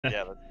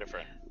Yeah, that's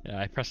different. Yeah,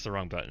 I pressed the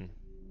wrong button.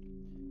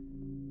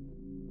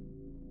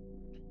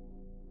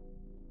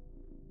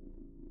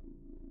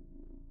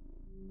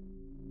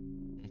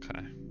 Okay.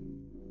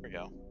 There we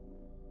go.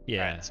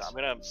 Yeah. Alright, so I'm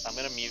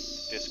gonna mute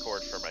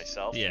Discord for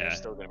myself, and you're Yeah.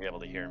 still gonna be able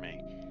to hear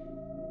me.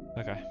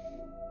 Okay.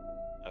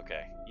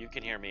 Okay. You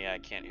can hear me, I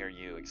can't hear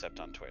you except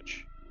on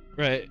Twitch.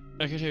 Right.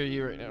 I can hear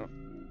you right now.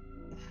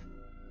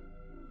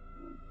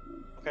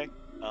 Okay.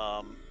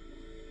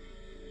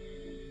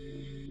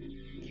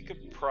 You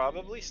could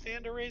probably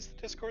stand to raise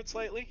the Discord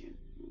slightly.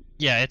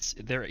 Yeah,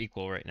 they're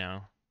equal right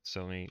now.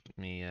 So let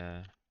me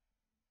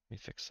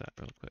fix that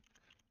real quick.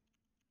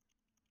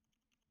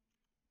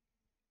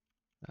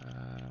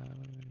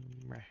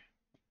 Right.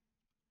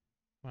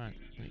 Come on.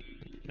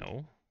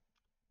 No.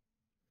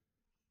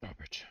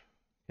 Robert.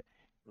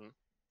 Hmm.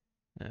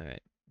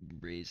 Alright.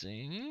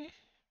 Raising.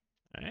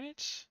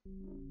 Alright.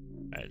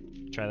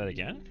 Alright. Try that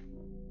again.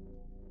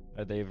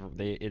 Are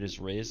it is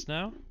raised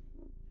now?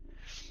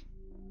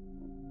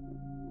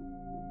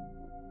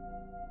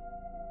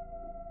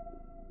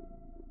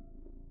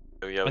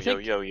 Yo, I yo,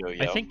 think yo, yo, yo,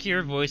 I yo. think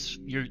your voice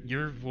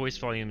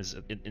volume is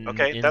Okay, in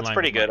that's line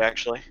pretty with mine. good,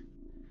 actually.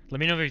 Let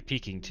me know if you're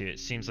peaking too. It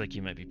seems like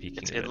you might be peaking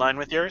It's a in bit. line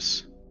with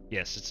yours?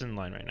 Yes, it's in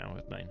line right now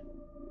with mine.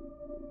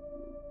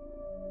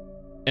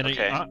 And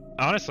Okay.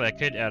 honestly, I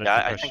could add a Yeah, I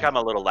think compression. I'm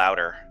a little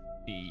louder.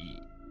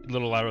 A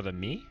little louder than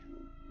me?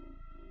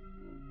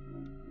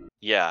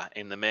 Yeah,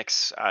 in the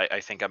mix,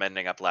 I think I'm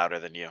ending up louder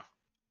than you.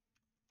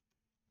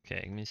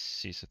 Okay, let me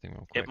see something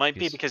real quick. It might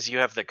be because you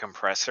have the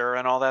compressor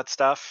and all that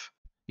stuff,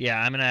 Yeah,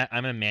 I'm gonna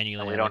manually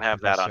and we add a don't have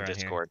that compressor on on here.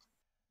 Discord.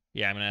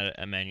 Yeah, I'm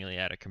gonna manually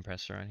add a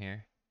compressor on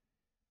here.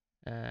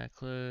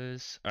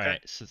 Close. All Okay.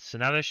 right, so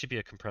now there should be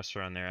a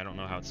compressor on there. I don't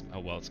know how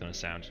well it's gonna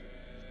sound.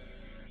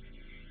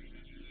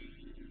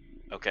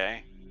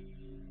 Okay.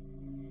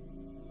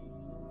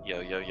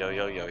 Yo, yo, yo,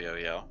 yo, yo, yo,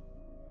 yo.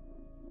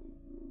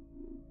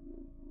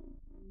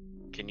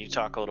 Can you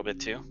talk a little bit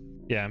too?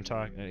 Yeah, I'm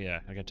talking. Yeah,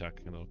 I can talk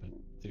a little bit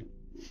too.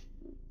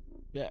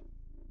 Yeah.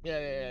 Yeah.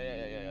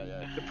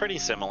 They're pretty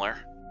similar.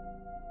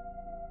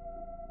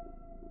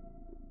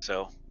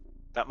 So,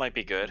 that might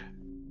be good.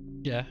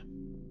 Yeah.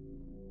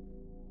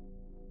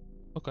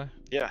 Okay.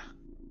 Yeah.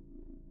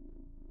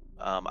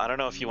 I don't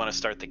know if you want to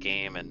start the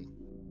game and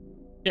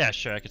Yeah,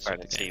 sure. I could try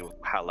start the to see game.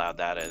 how loud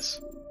that is.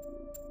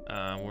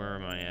 Where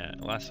am I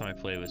at? Last time I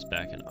played was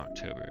back in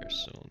October,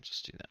 so we'll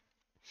just do that.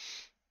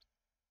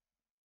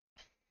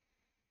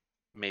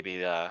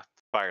 Maybe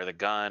fire the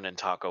gun and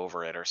talk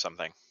over it or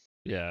something.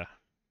 Yeah.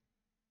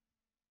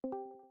 Who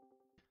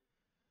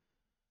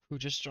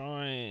just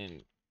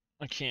joined?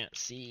 I can't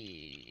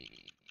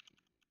see.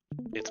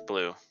 It's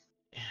blue.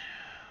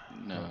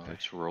 No, Okay.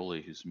 it's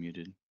Rolly who's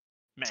muted.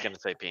 It's gonna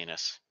say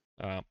penis.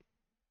 I'm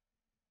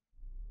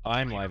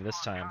live this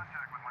time.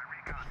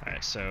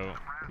 Alright, so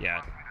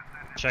yeah.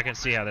 Check and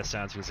see how this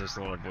sounds because there's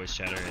a lot of voice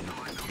chatter and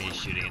me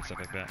shooting and stuff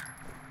like that.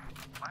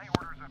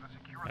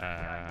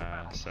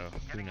 So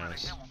who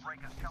knows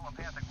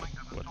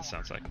what this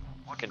sounds like.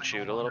 You can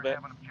shoot a little bit.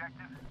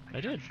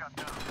 I did.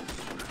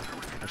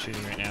 I'm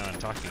shooting right now and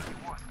talking.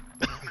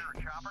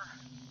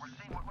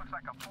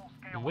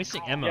 I'm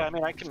wasting ammo. Yeah, I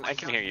mean I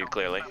can hear you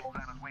clearly.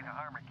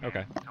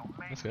 Okay.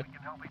 That's good.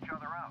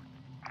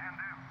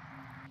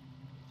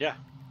 Yeah.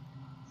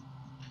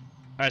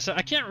 Alright, so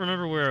I can't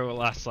remember where we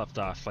last left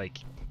off. Like,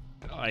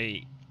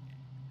 okay,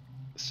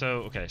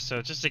 so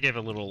just to give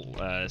a little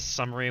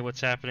summary of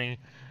what's happening,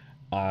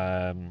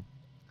 I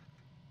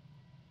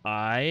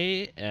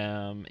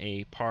am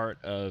a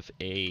part of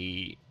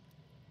a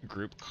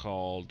group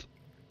called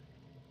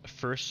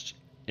First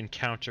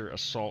Encounter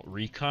Assault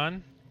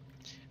Recon,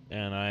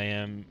 and I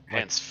am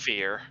Hence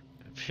F.E.A.R.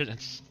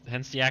 hence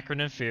the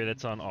acronym F.E.A.R.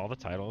 that's on all the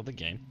title of the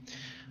game.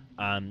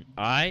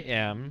 I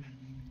am.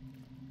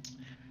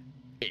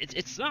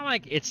 It's not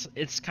like it's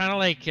kind of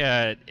like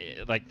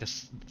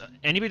this.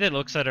 Anybody that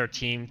looks at our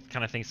team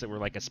kind of thinks that we're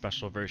like a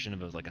special version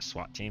of like a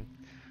SWAT team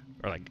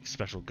or like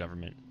special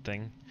government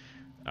thing.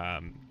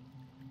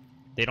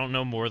 They don't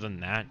know more than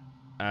that.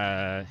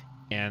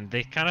 And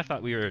they kind of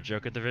thought we were a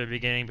joke at the very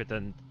beginning, but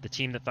then the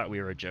team that thought we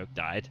were a joke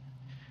died.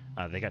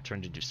 They got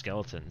turned into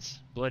skeletons,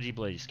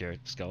 bloody scared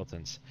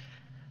skeletons.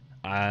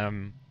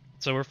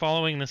 So we're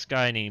following this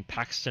guy named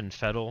Paxton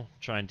Fettel,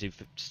 trying to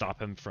stop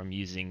him from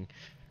using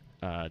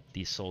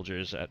these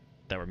soldiers that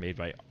were made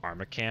by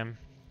Armacam.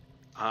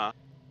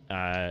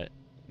 They're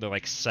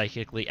like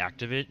psychically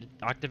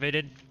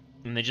activated,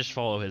 and they just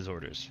follow his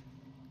orders.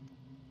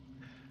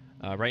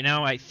 Right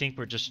now, I think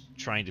we're just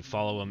trying to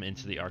follow him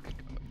into the Ark.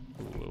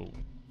 Whoa.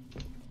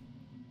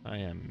 I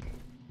am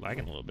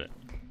lagging a little bit.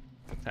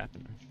 What's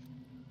happening?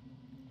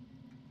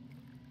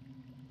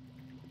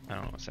 I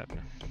don't know what's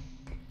happening.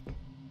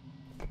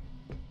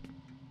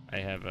 I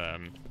have a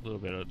little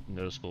bit of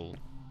noticeable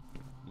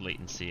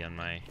latency on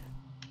my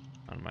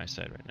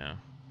side right now.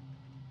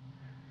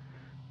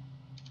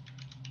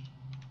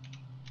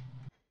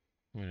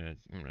 I'm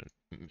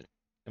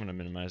gonna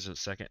minimize it a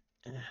second.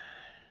 I'm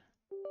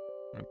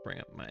gonna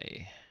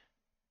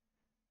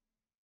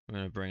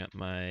bring up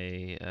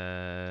my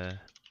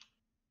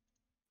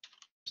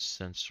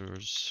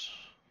sensors.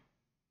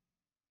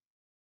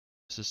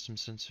 System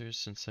sensors,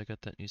 since I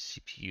got that new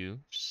CPU,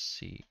 just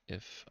see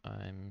if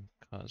I'm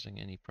causing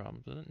any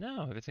problems with it.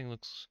 No, everything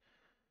looks...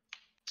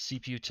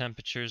 CPU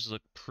temperatures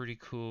look pretty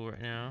cool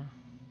right now.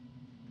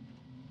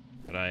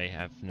 But I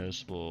have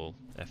noticeable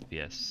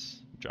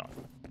FPS drop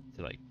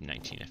to like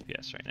 19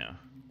 FPS right now.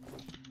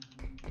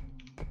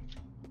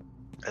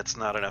 That's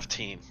not enough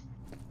teen.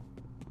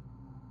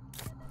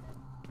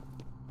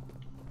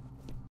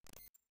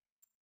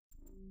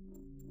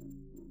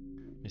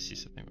 Let me see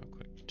something real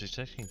quick.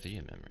 Detecting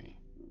video memory.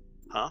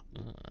 Huh?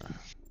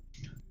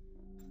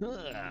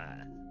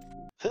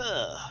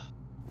 Huh.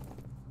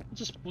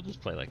 We'll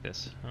just play like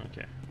this. I don't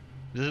care.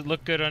 Does it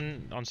look good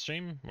on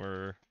stream,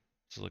 or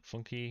does it look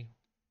funky?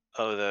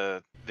 Oh,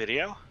 the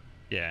video?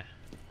 Yeah.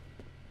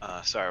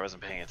 Sorry, I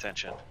wasn't paying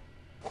attention.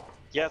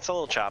 Yeah, it's a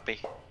little choppy.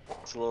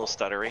 It's a little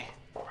stuttery.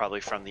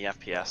 Probably from the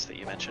FPS that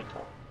you mentioned.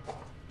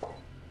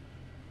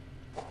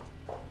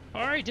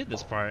 I already did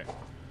this part.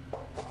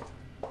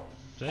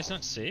 Did I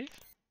not save?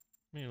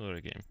 Let me load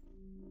a game.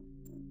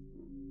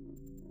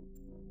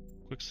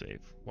 Quick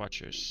save.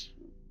 Watchers.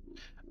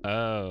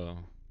 Oh.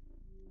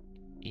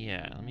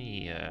 Yeah, let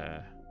me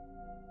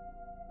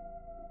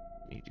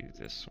do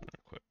this one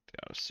real quick. The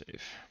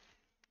autosave.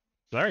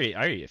 I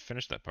already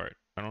finished that part.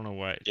 I don't know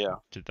why it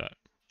did that.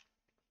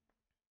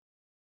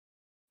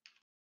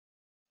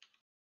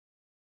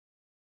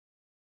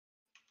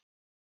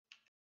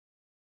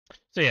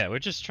 So yeah, we're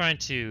just trying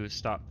to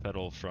stop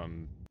Fettel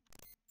from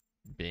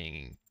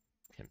being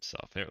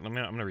himself. Here, I'm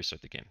gonna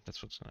restart the game.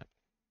 That's what's gonna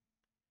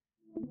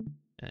happen.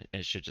 And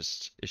it should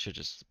just,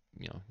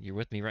 you know, you're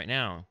with me right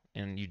now,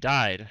 and you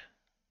died.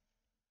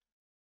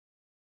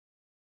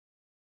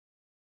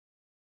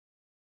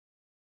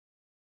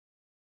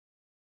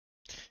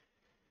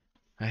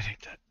 I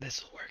think that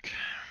this will work.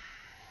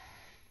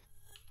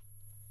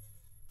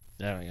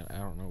 I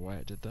don't know why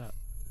I did that.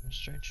 That's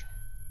strange.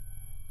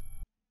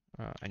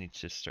 I need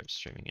to start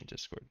streaming in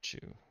Discord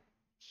too,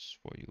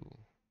 for you,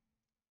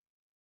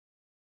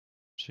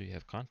 so you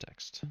have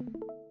context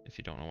if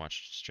you don't want to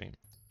watch the stream.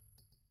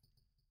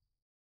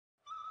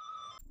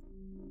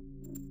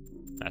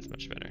 That's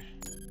much better.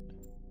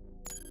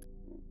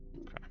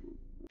 Okay,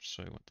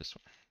 so we want this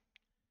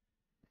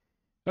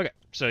one. Okay,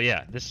 so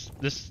yeah, this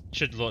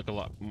should look a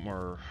lot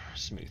more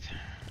smooth,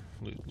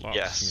 a lot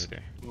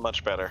smoother.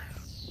 Much better.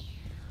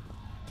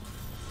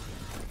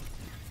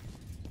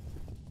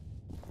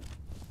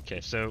 Okay,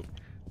 so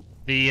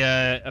the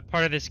a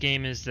part of this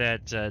game is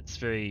that it's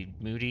very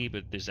moody,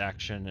 but there's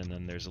action, and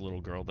then there's a little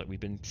girl that we've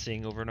been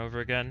seeing over and over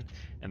again,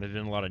 and there's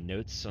been a lot of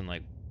notes on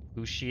like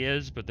who she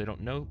is, but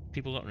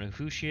people don't know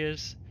who she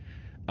is.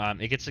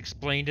 It gets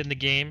explained in the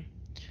game.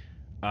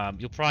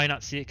 You'll probably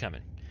not see it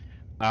coming.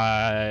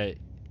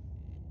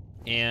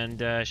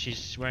 And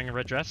she's wearing a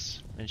red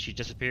dress, and she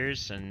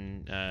disappears,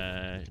 and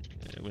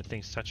when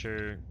things touch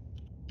her,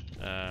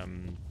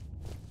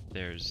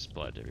 there's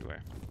blood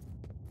everywhere.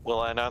 Will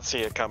I not see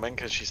it coming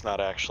because she's not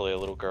actually a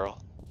little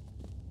girl?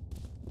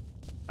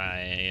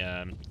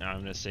 I'm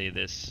gonna say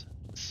this.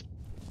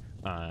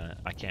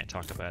 I can't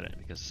talk about it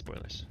because of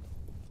spoilers.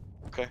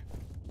 Okay.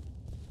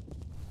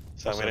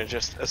 So I'm gonna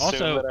just assume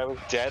also, that I was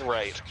dead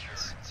right.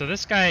 So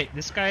this guy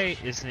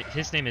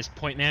his name is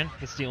Point Man.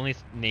 It's the only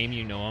name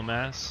you know him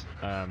as.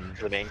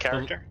 The main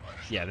character?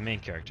 Yeah, the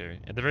main character.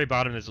 At the very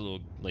bottom there's a little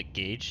like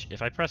gauge.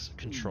 If I press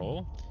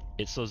Control,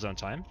 it slows down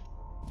time.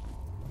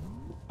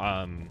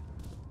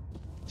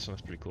 So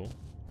that's pretty cool.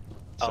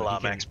 So a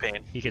lot Max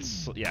Payne. He could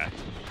yeah.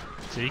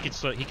 So he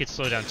could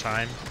slow down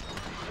time,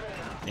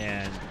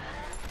 and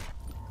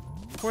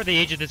for the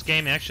age of this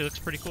game, it actually looks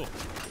pretty cool.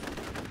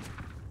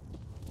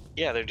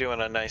 Yeah, they're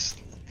doing a nice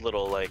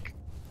little like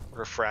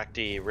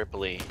refracty,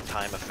 ripply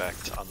time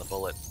effect on the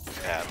bullet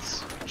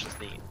pads, which is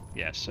neat.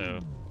 Yeah, so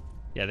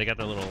yeah, they got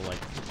the little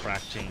like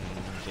refracting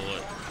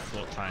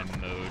bullet time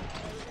mode,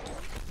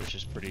 which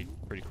is pretty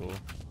cool.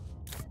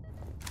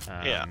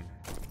 Yeah.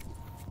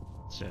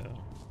 So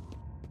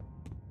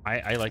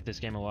I like this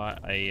game a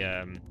lot.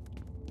 I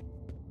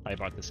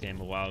bought this game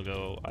a while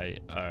ago.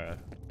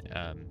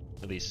 At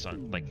least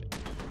on like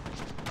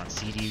on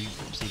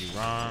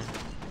CD-ROM.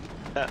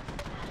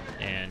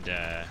 And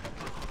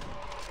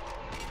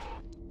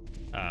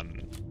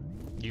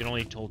you can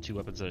only hold 2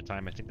 weapons at a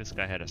time. I think this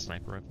guy had a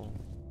sniper rifle.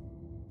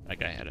 That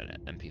guy had an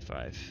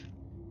MP5.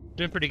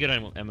 Doing pretty good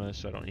on ammo,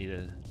 so I don't need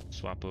to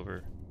swap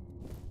over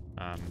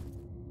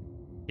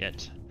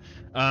yet.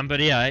 But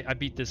yeah, I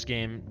beat this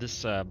game,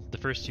 the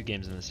first 2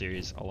 games in the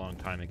series a long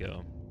time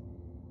ago.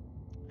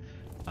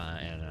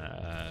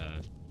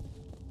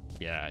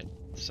 Yeah, I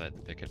decided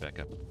to pick it back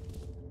up.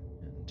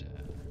 And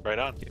right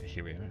on.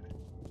 Here we are.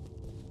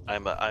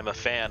 I'm a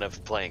fan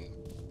of playing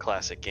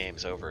classic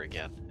games over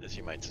again, as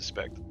you might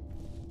suspect.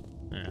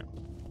 Yeah.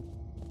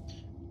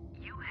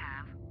 You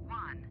have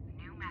 1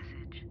 new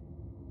message.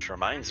 Which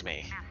reminds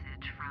me,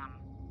 Message from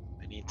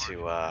I need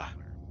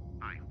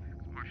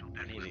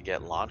to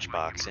get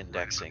Launchbox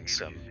indexing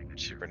some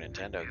Super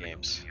Nintendo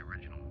games.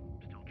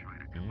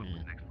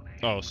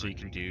 Oh, so you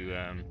can do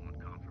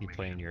You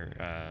playing your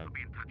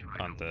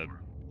on the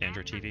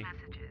Android TV?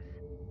 Messages.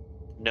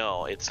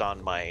 No, it's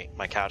on my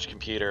couch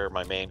computer,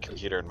 my main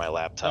computer, and my Oh,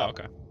 laptop.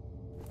 okay.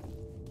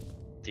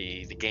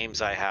 The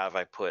games I have,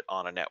 I put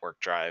on a network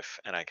drive,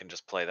 and I can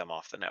just play them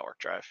off the network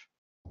drive.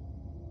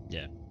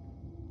 Yeah.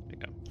 There you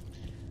go.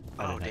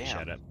 I Oh, didn't have damn.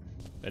 chat up.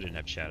 I didn't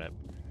have chat up.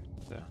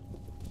 So.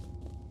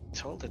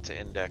 Told it to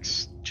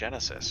index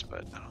Genesis,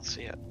 but I don't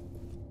see it.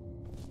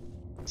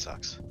 It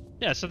sucks.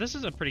 Yeah, so this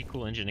is a pretty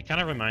cool engine. It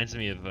kind of reminds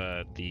me of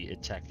the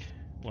Itech,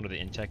 one of the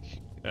Intech,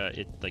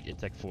 like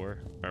Itech 4,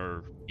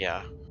 or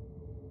Yeah.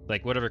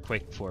 like whatever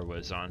Quake 4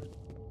 was on.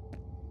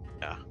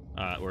 Yeah.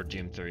 Or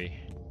Doom 3.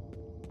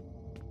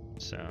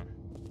 So.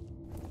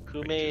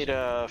 Who Pretty made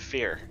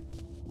F.E.A.R?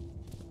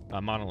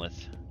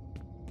 Monolith.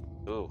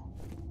 Ooh.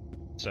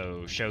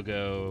 So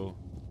Shogo,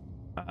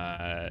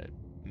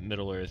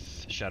 Middle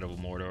Earth, Shadow of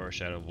Mordor,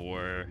 Shadow of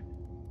War,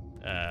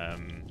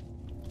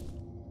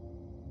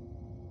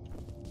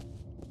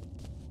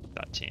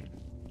 that team.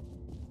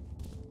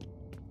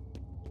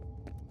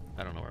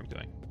 I don't know where I'm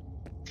going.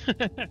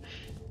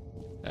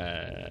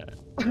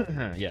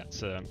 Yeah,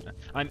 so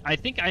I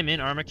think I'm in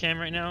Armacam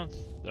right now.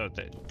 Oh,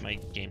 my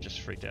game just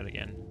freaked out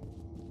again.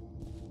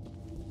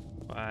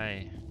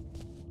 Why?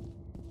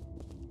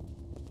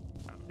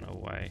 I don't know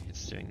why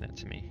it's doing that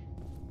to me.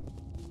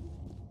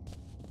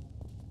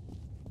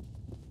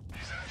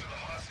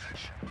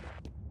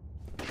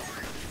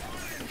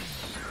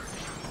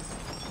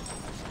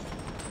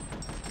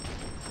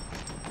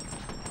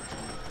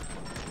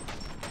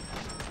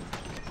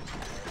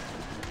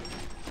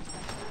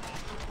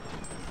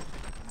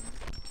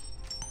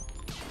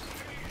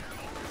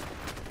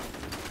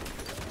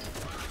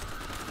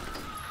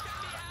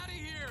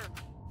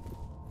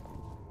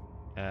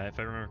 If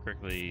I remember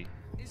correctly,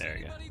 there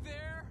we go.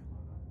 There?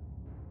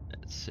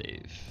 Let's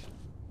save.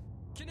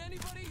 Can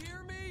anybody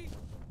hear me?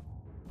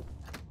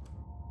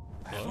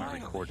 I haven't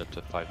Finally. recorded up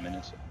to 5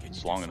 minutes. Can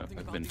It's you long do enough. something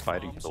I've about been these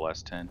fighting for bombs? the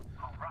last 10.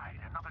 All right,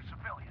 another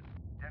civilian.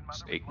 Den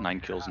It's Mother 8, was 9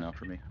 located kills now hostage.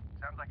 for me.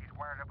 Sounds like he's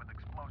wired up with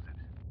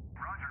explosives.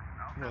 Roger.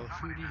 I'll Well, send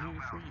somebody foodie to here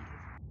help for out. you.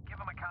 Give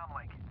him a comm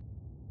link.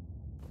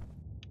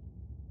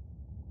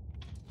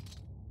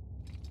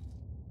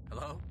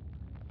 Hello?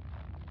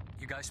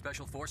 You guys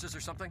special forces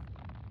or something?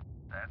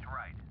 That's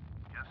right.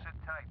 Just sit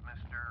tight,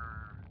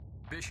 Mr.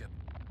 Bishop.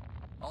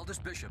 Aldous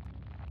Bishop.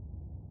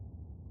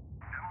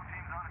 Demo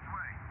team's on its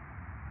way.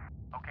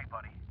 Okay,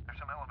 buddy. There's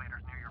some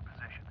elevators near your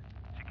position.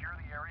 Secure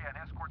the area and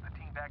escort the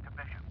team back to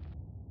Bishop.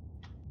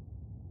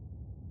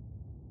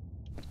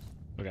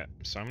 Okay,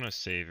 so I'm gonna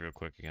save real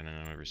quick again, and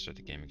I'm gonna restart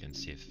the game again,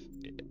 see if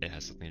it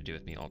has something to do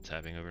with me alt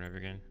tabbing over and over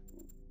again.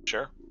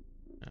 Sure.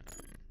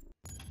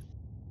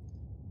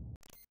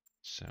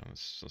 So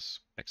let's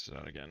exit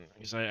out again,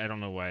 because I don't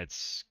know why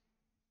it's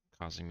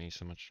causing me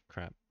so much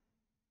crap.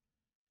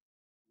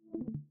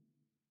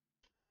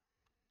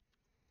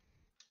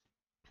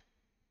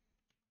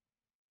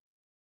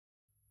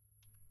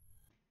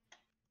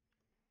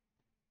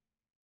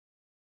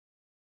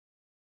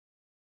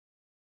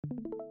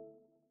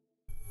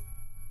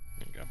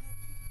 There you go.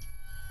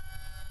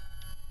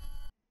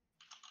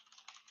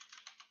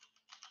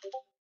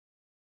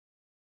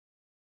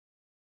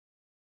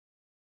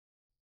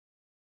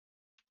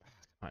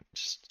 Come on,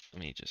 let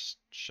me just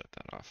shut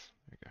that off.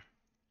 There we go.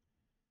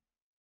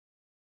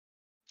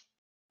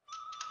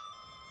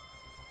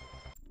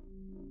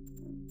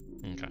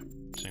 Okay,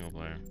 single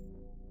player.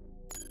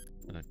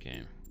 That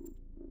game.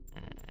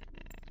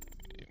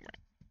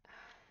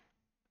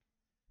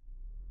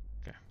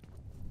 Okay.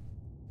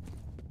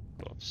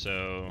 Cool.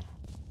 So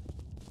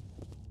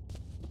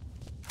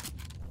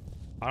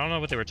I don't know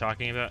what they were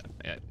talking about.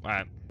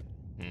 I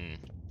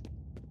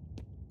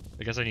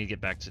guess I need to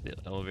get back to the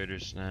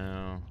elevators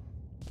now,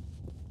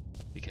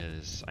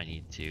 because I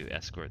need to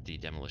escort the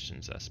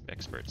demolitions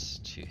experts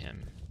to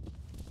him.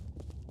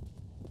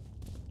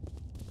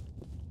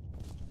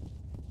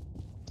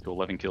 Do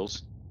 11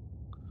 kills.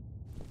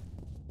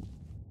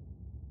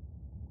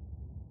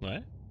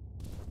 What?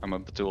 I'm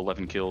up to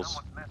 11 kills.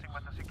 Someone's messing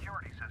with the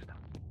security system.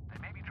 They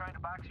may be trying to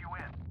box you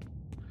in.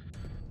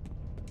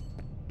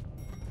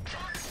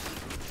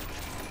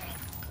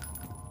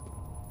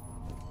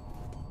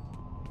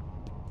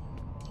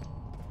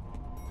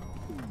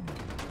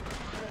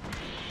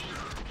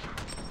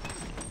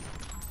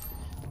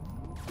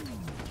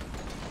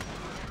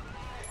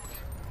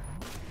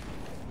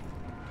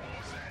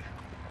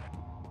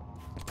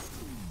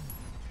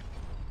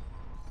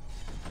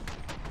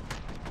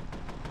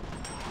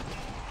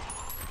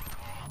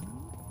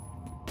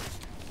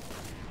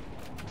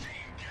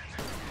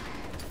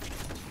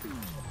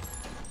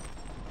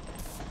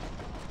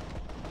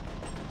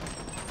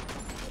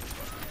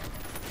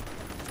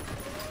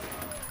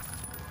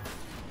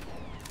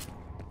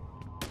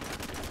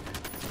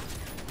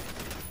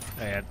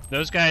 Oh, yeah,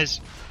 those guys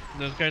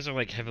are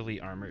like heavily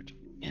armored,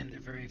 and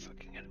they're very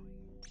fucking annoying.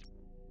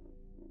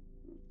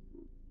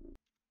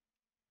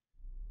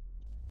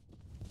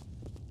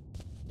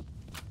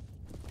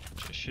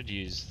 I should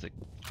use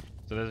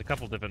the So there's a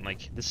couple different,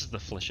 like, this is the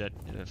flechette.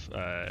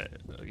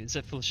 Is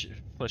it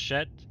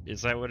flechette?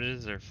 Is that what it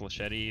is, or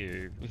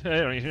flechetti, or I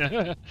don't even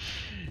know.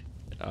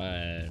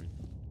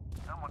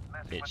 Someone's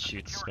messing It with the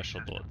shoots security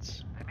special system.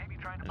 bullets. They may be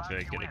trying to And it's box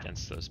very you good in.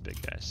 against those big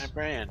My guys.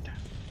 brand.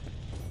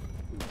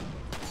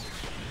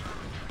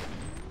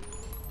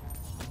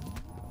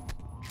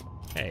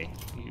 Hey,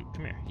 you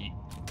come here.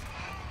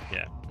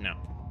 Yeah, no.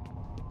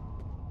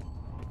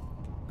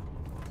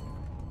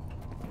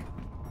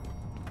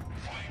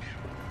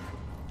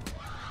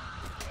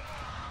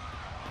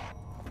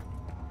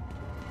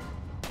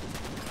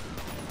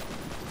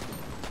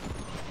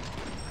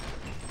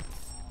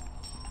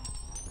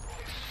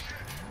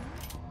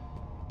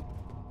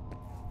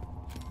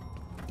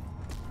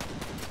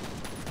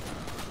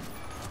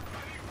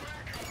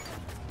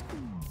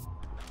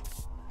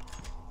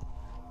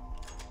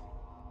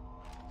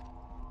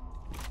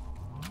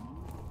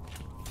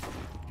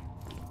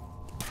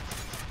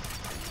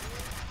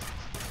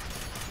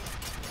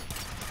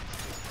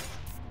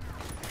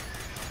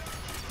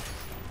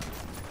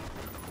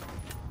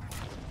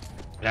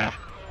 Yeah.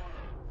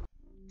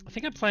 I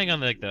think I'm playing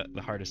on like the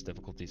hardest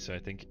difficulty, so I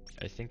think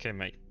I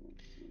might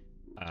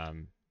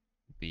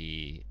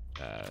be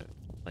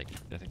like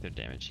I think they're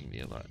damaging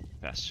me a lot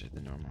faster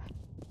than normal.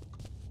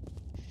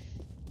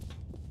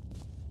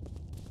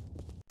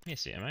 Let me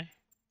see, am I?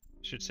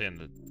 Should say on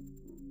the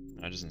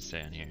no, it doesn't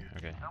say on here.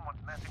 Okay. Someone's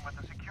messing with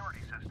the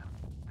security system.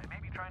 They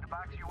may be trying to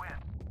box you in.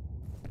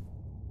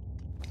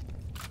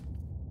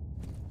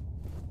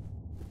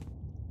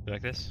 You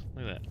like this?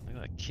 Look at that. Look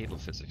at that cable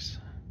physics.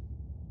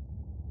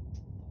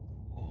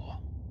 Oh.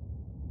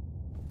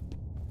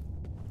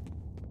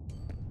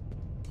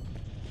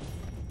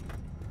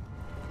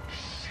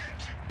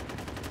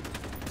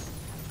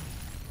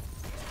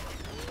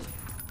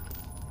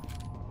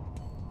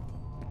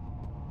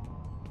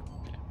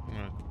 Okay, I'm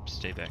gonna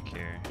stay back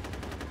here.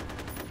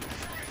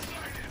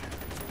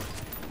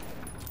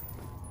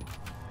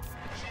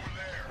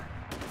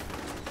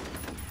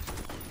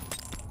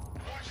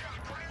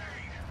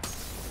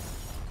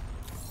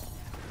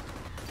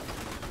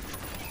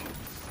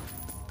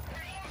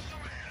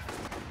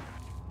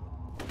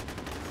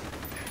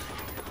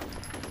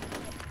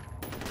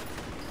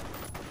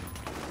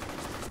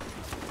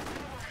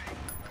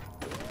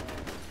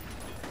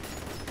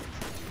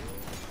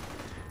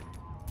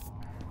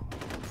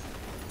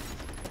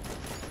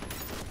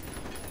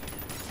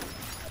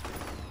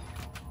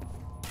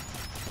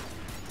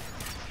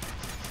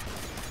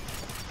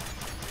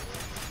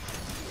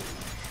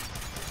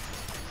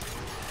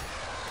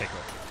 Okay,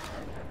 cool.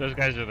 Those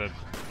guys are the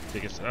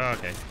biggest. Oh,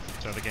 okay.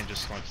 So the game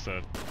just wants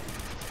to.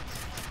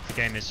 The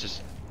game is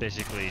just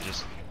basically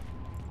just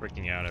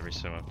freaking out every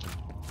so often.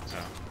 So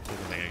there's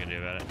nothing I can do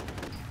about it.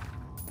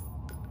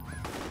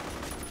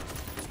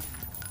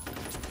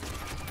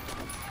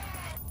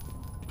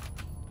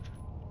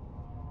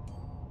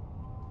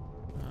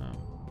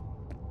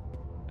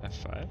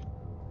 F5.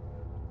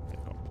 Okay,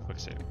 cool. Quick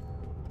save.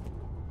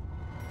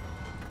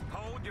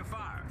 Hold your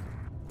fire.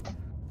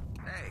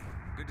 Hey,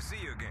 good to see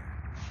you again.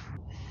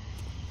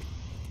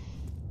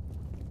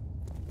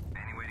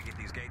 Any way to get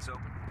these gates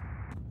open?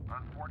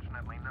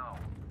 Unfortunately, no.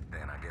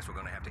 Then I guess we're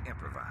gonna have to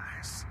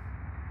improvise.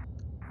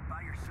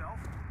 By yourself?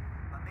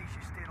 What makes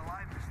you stay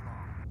alive this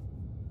long?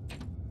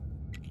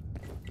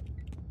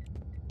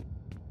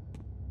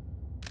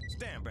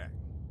 Stand back.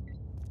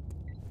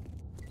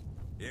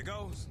 Here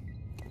goes.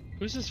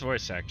 Who's this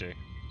voice actor?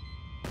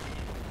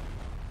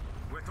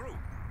 We're through.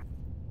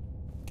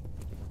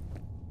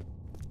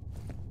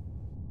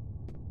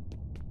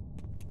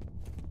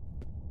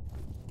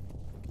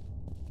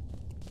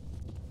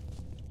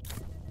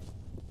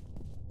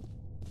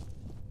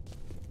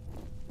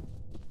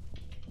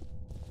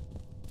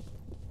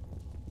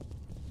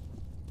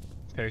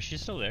 Perry,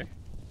 she's still there.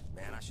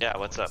 Man, Yeah,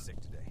 what's up?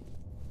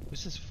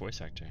 Who's this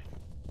voice actor?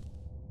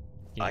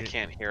 I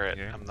can't hear it.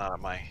 hear it? I'm not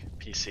on my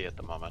PC at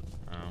the moment.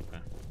 Oh,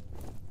 okay.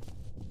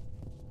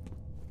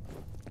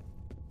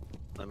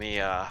 Let me,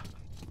 I'll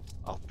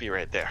be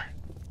right there.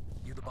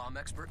 You the bomb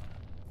expert?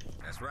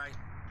 That's right.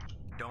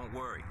 Don't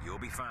worry, you'll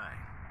be fine.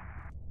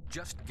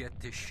 Just get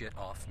this shit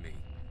off me.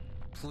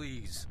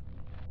 Please.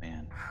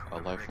 Man, a Well,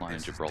 Rick, lifeline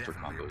this is Gibraltar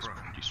definitely combo a is pro.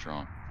 pretty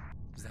strong.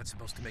 Is that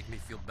supposed to make me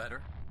feel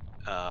better?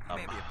 You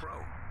may be a pro,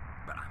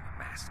 but I'm a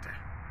master.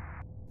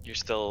 You're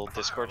still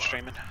Discord Fire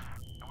streaming?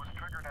 It was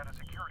triggered at a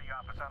security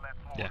office on that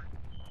floor. Yeah.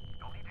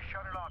 You'll need to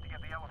shut it off to get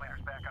the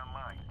elevators back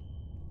online.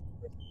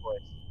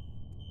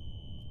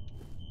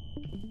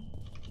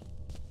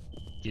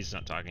 He's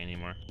not talking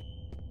anymore.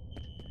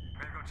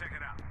 Better go check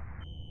it out.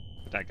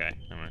 That guy.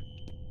 Never mind.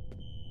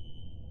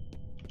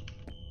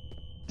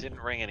 Didn't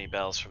ring any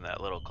bells from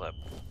that little clip.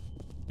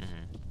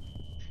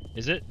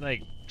 Is it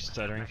like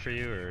stuttering for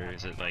you, or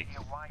is it like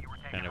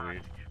kind of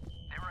weird?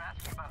 They were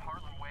asking about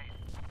Harlan Wade.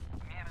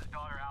 Me and his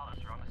daughter Alice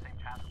are on the same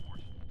task force.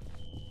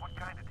 What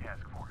kind of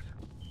task force?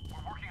 We're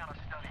working on a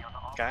study on the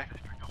Okay. Alpha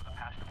district over the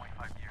past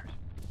 25 years.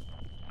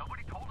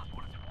 Nobody told us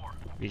what it's for.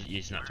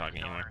 He's not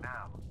talking anymore.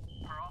 Now.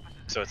 Her office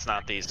is So it's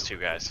not these two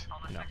guys.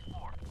 on the No. 6th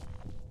floor.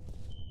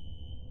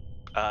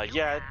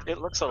 Yeah, it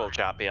looks a little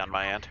choppy on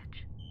my end.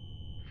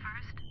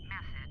 First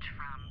message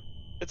from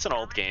It's an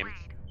old Alice game. Wade.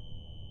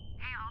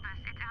 Hey Aldous,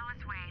 it's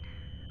Alice Wade.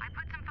 I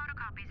put some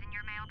photocopies in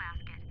your mail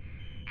basket.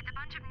 It's a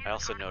bunch of news I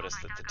also articles noticed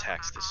I that the dug up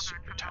text about is Auburn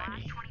super from the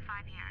tiny last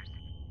 25 years.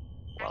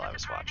 while I There's a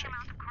was surprising watching.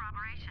 amount of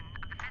corroboration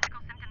of the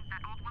physical symptoms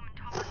that old woman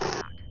told us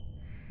about.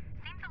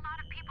 Seems a lot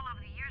of people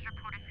over the years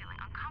reported feeling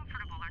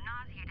uncomfortable or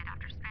nauseated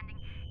after spending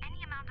any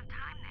amount of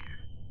time there.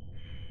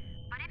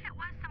 But if it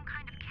was some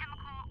kind of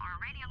chemical or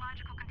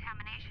radiological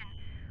contamination,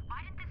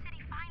 why didn't the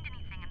city find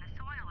anything in the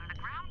soil or the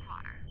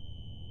groundwater?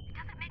 It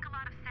doesn't make a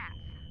lot of sense.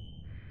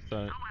 So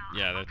Oh well,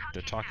 yeah, I'll talk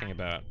they're to you talking soon.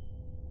 about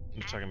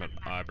End message.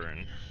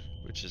 Auburn,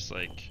 which is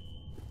like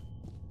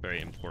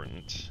very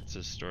important to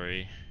the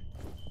story,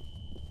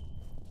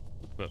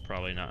 but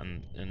probably not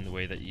in the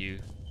way that you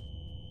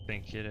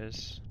think it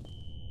is.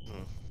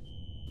 Hmm.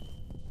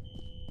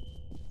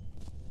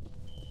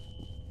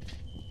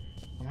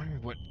 I'm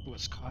wondering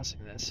what's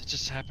causing this. It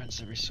just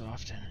happens every so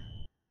often.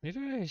 Maybe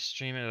if I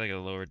stream it at like a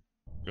lower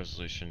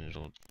resolution,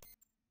 it'll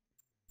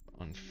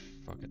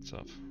unfuck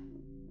itself.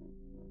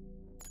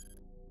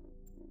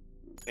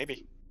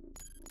 Maybe.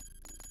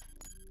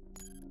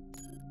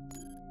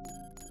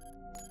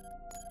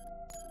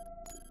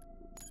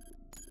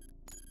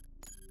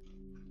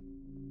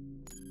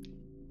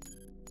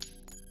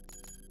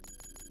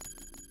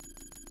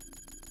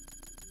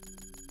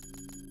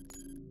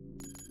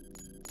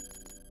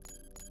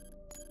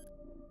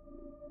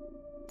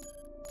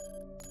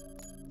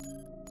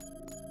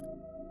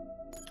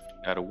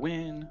 Gotta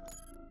win.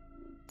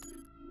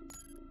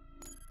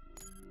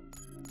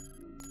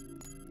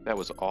 That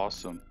was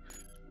awesome.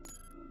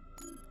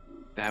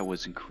 That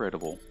was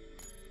incredible.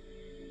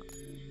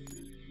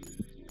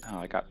 Oh,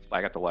 I got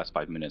the last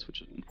 5 minutes,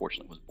 which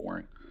unfortunately was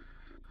boring.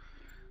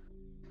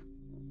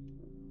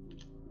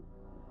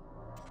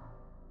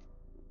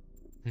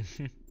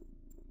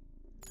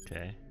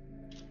 Okay.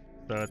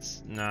 So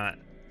it's not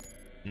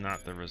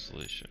the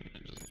resolution. It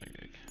doesn't look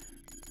like.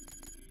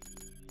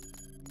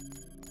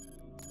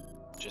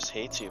 Just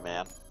hates you,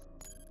 man.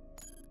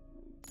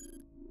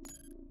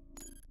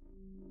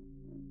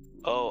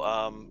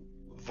 Oh,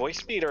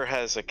 Voicemeeter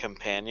has a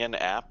companion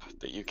app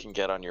that you can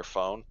get on your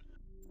phone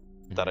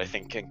that I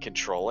think can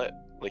control it.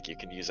 Like you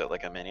can use it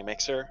like a mini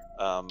mixer.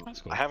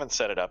 That's cool. I haven't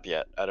set it up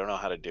yet. I don't know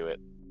how to do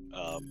it,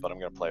 but I'm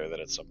gonna play with it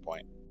at some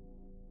point.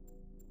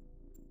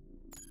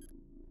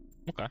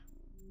 Okay.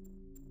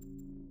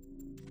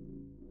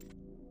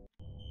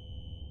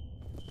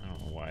 I don't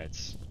know why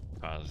it's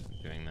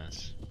doing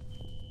this.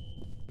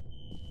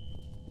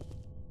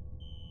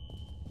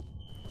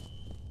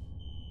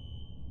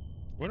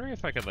 Wondering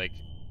if I could like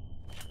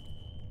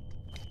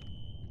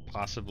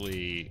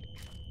possibly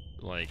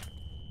like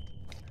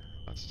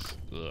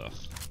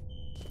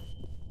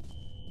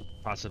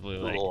possibly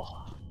like Ugh.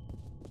 oh,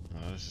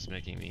 this is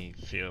making me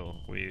feel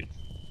weird,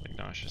 like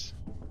nauseous.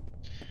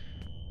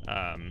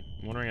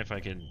 Wondering if I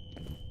could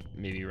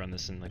maybe run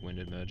this in like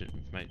windowed mode. It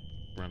might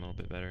run a little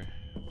bit better.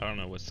 I don't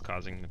know what's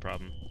causing the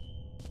problem.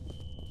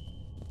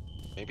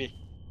 Maybe.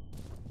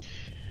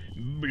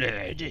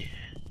 Blood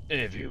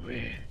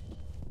everywhere.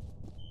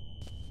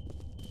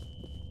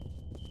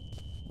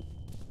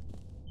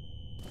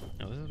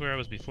 No, this is where I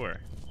was before.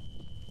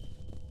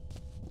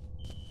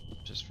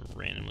 Just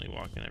randomly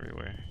walking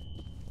everywhere.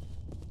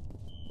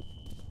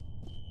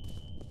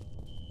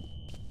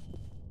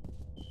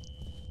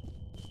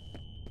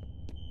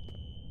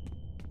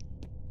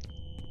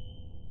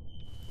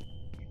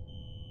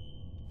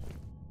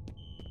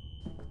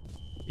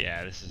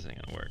 Yeah, this isn't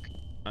gonna work.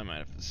 I might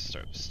have to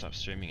stop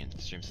streaming and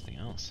stream something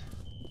else.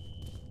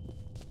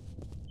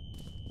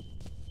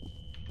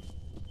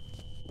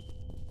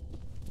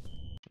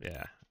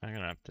 Yeah, I'm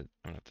gonna have to.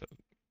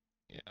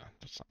 Yeah,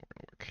 that's not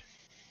gonna work.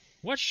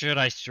 What should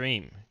I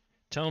stream?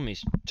 Tell me,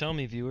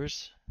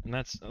 viewers. And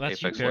that's you,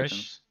 Apex Parrish.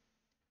 Legends.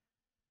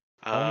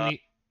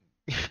 Only.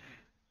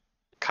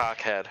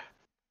 Cockhead.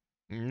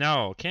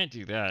 No, can't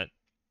do that. I'd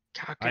be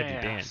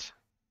Cock-ass.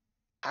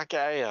 banned.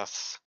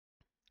 Cockass.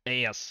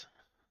 Ass.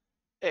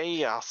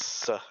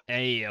 Ass.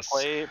 Ass.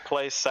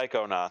 Play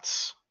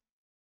Psychonauts.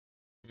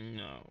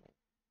 No.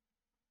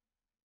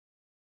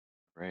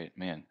 Right,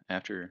 man.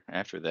 After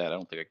that, I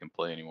don't think I can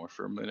play anymore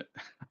for a minute.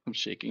 I'm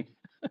shaking.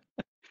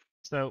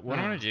 So what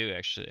I'm gonna do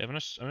actually, I'm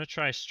gonna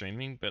try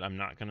streaming, but I'm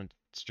not gonna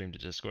stream to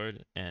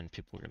Discord, and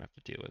people are gonna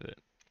have to deal with it.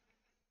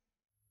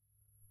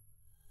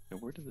 Now,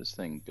 where did this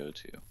thing go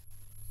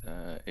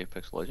to?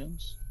 Apex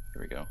Legends?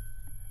 Here we go.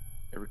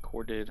 I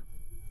recorded.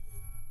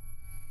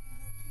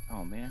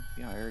 Oh man,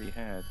 yeah, I already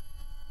had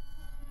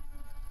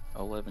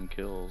 11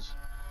 kills,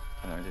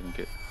 and I didn't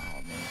get.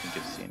 Oh man, I didn't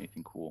get to see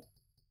anything cool.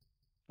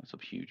 That's a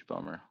huge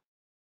bummer.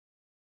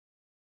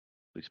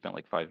 We spent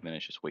like 5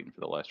 minutes just waiting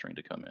for the last ring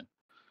to come in.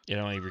 It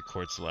only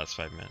records the last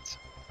 5 minutes.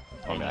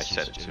 I mean, I Unless you-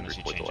 set it to unless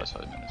you record the change last it.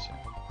 5 minutes.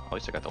 At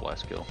least I got the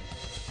last kill.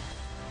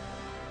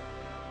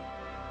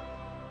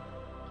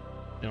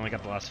 You only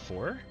got the last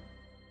 4?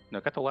 No,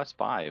 I got the last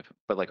 5,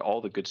 but like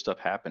all the good stuff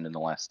happened in the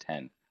last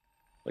 10.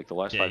 Like the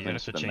last Yeah, 5 you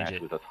minutes have of to the change match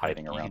it. was us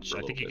hiding You around could, for a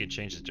I little think you bit. could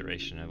change the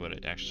duration of what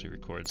it actually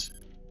records.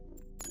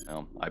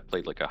 I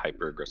played like a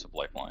hyper aggressive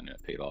lifeline and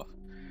it paid off.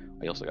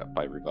 I also got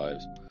 5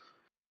 revives.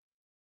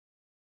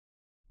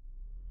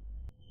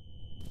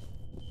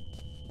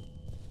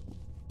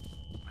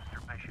 Mr.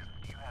 Bishop,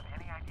 do you have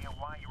any idea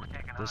why you were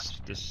taken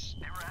hostage? This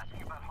They were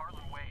asking about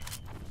Harlan Wade.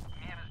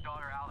 Me and his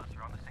daughter Alice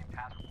are on the same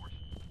task force.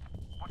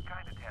 What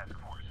kind of task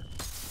force?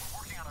 We're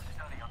working on a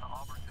study on the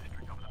Auburn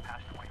district over the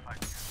past 25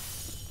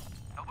 years.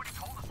 Nobody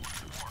told us what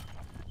it's for.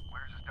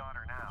 Where's his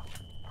daughter now?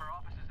 Her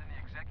office is in the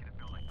executive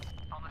building,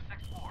 on the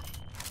 6th floor.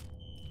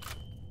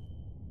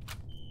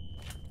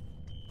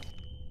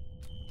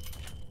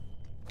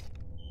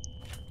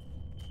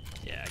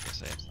 Yeah, I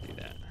guess I have to do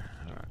that.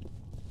 Alright.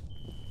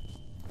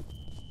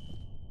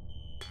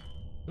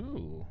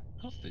 Ooh,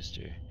 health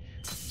booster.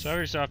 So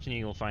every so often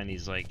you'll find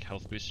these like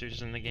health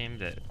boosters in the game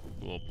that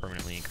will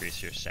permanently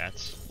increase your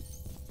stats.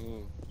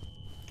 Mm.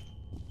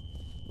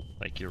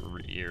 Like your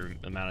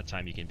amount of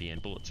time you can be in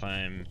bullet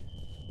time,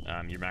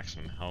 your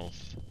maximum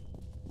health.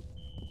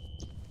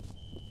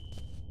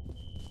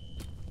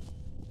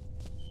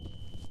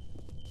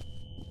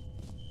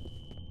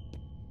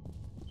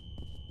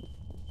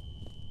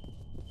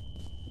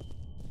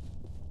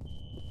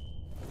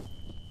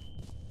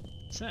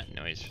 It's that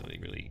noise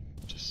really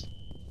just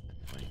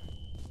annoying.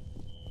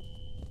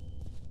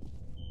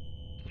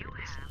 You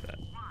What is have that?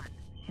 one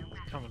new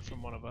message. Coming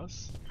from one of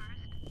us.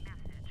 First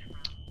message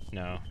from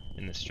No,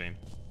 in the stream.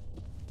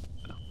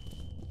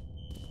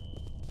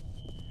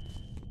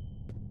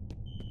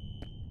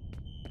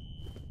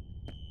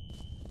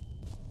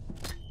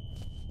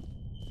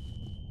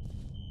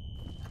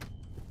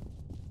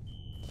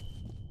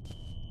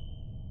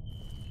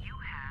 You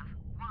have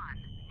one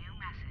new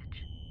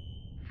message.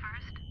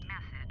 First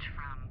message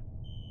from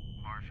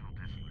Marshall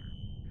Disler.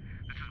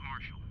 This is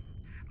Marshall.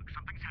 Look,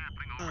 something's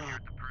happening over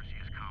here at the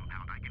Perseus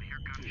compound. I can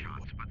hear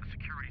gunshots, but the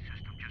security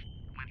system just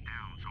went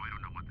down, so I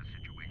don't know what the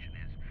situation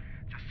is.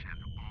 Just send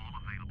all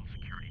available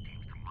security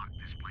teams to lock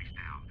this place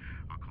down.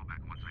 I'll call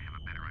back once I have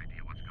a better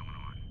idea what's going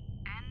on.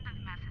 end of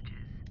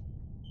messages.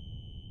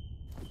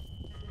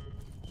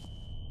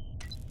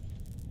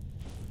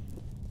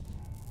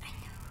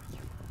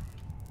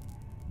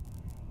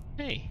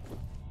 Hey,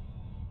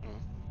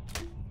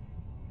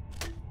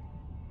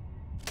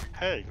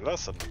 Hey,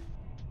 listen.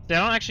 I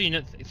don't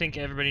actually think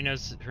everybody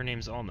knows her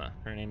name's Alma.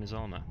 Her name is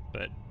Alma,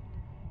 but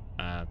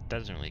that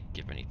doesn't really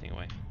give anything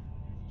away.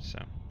 So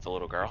The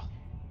little girl.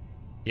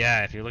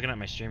 yeah, if you're looking at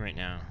my stream right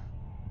now,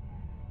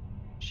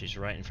 she's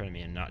right in front of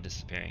me and not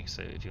disappearing.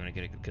 So if you want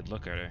to get a good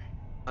look at her,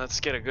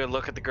 Let's get a good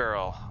look at the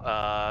girl.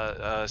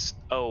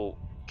 Oh,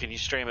 can you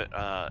stream it? no,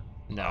 I'll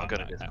go I'm to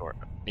not. Discord.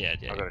 Yeah,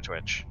 I'll go to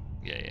Twitch.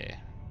 yeah.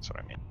 That's what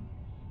I mean.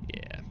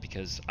 Yeah,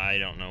 because I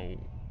don't know.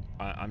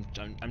 I'm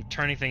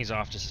turning things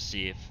off just to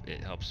see if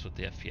it helps with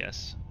the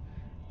FPS.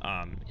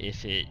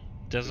 If it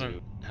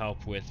doesn't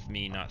help with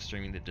me not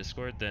streaming the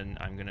Discord, then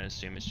I'm gonna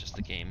assume it's just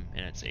the game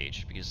and its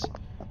age, because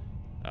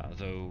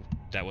though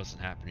that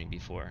wasn't happening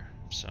before,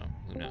 so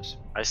who knows?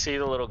 I see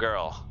the little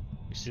girl.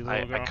 You see the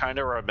little I girl? kind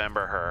of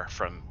remember her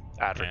from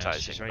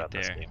advertising she's right about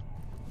this there. game.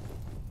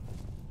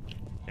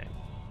 Okay.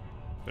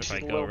 But if She's I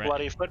go little right,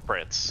 bloody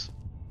footprints.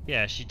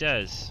 yeah, she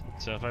does.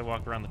 So if I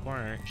walk around the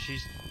corner,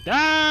 she's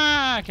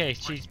okay.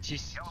 She's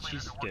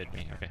good.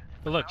 Me okay.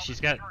 But look, she's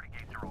got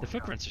the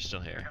footprints are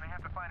still You're here. gonna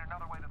have to find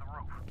another way to the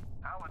roof.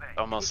 Holiday.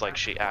 Almost like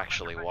she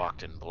actually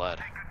walked in blood.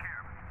 Take good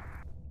care of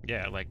it.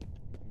 Yeah, like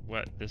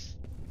what this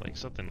like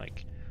something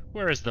like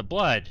where is the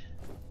blood?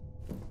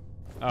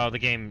 Oh, the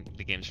game's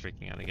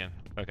freaking out again.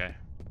 Okay.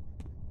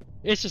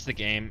 It's just the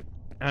game.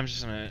 I'm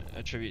just gonna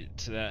attribute it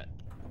to that.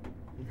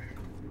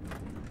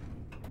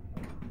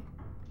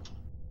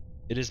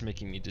 It is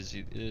making me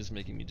dizzy. It is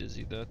making me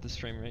dizzy though at this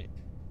frame rate.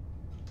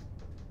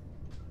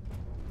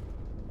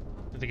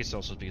 I think it's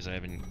also because I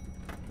haven't.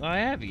 Well, I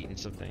have eaten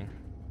something.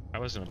 I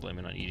was gonna blame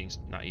it on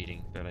not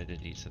eating, but I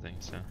did eat something.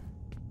 So.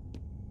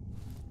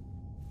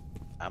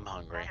 I'm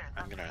hungry.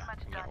 I'm gonna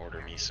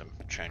order me some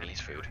Chinese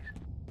food.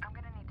 I'm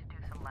gonna need to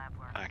do some lab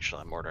work.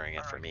 Actually, I'm ordering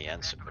it for me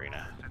and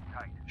Sabrina. Sit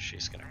tight.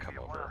 She's gonna come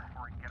Maybe a while over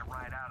before we can get a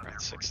ride out of there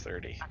at for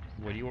you. 6:30.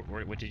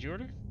 What did you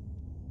order?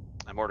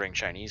 I'm ordering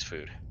Chinese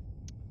food.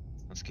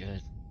 That's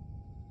good.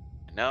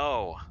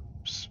 No,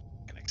 I'm just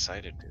getting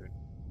excited, dude.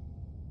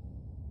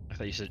 I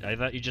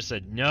thought you just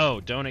said no.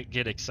 Don't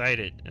get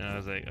excited. And I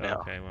was like, oh, No.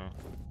 okay, well.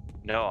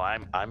 No,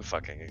 I'm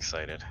fucking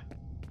excited.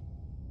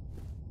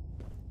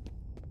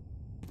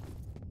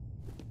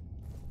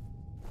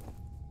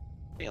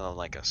 Feeling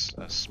like a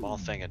small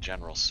thing of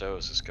General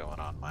So's is going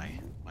on my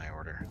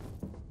order.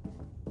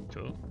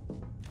 Cool.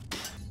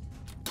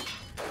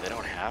 They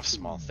don't have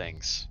small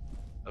things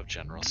of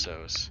General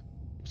So's.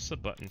 What's the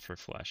button for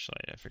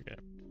flashlight? I forget.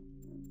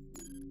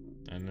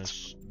 And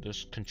this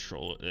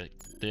control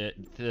the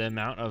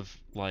amount of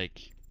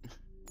like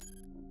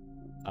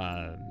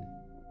I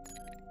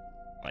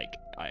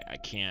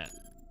can't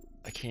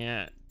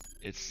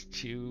it's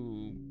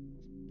too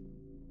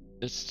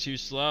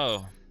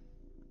slow.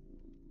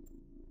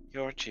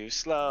 You're too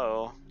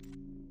slow.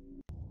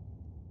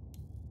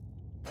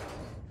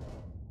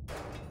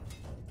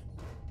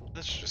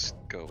 Let's just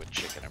go with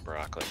chicken and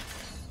broccoli.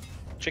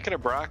 Chicken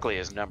and broccoli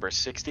is number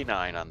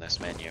 69 on this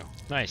menu.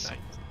 Nice.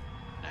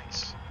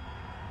 Nice.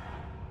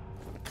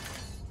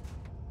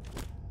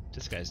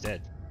 This guy's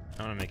dead.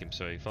 I want to make him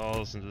so he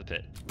falls into the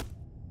pit.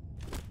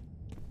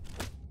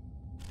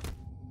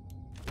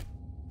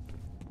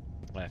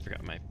 Oh, I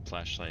forgot my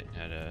flashlight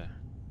had a...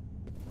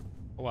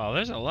 Wow,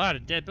 there's a lot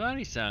of dead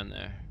bodies down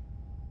there.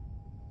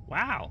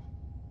 Wow.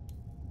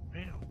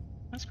 Wow.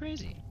 That's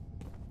crazy.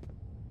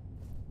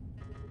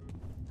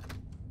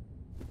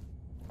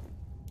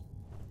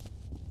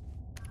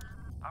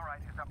 All right,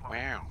 it's uploaded.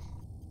 Wow.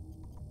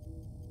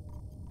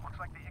 Looks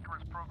like the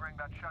Icarus program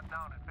got shut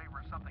down in favor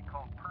of something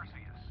called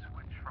Perseus,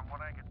 which, from what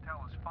I can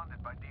tell, is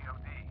funded by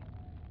DoD.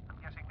 I'm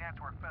guessing that's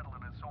where Fettel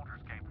and his soldiers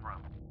came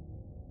from.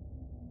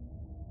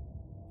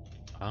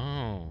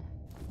 Oh.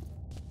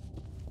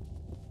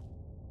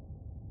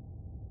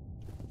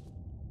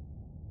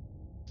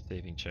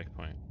 Saving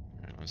checkpoint.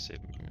 Alright, let's save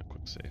a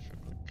quick save real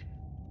quick.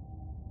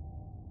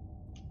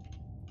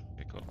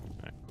 Okay, cool.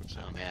 Alright, quick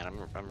save. Oh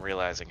man, I'm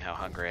realizing how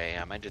hungry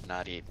I am. I did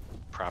not eat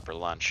proper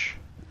lunch.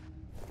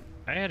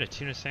 I had a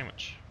tuna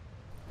sandwich.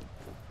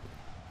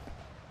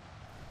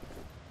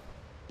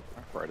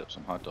 I fried up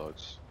some hot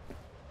dogs.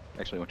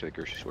 Actually, I went to the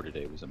grocery store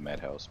today. It was a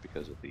madhouse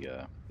because of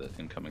the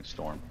incoming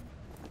storm.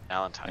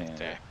 Valentine's And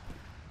Day.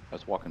 I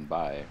was walking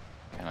by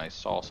and I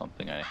saw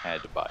something and I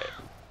had to buy it.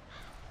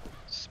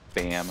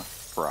 Spam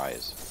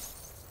fries.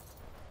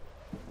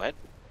 What?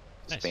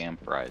 Nice. Spam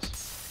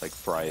fries. Like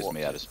fries Wha-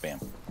 made out of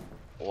spam.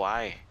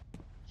 Why?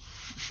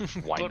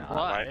 Why But not?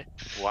 why?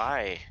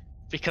 Why?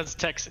 Because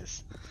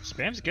Texas.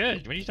 Spam's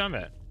good. What are you talking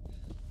about?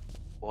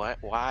 What?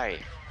 Why?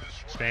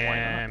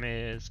 Spam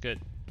is good.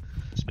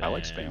 I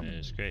like spam.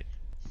 Is great.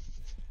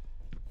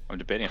 I'm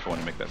debating if I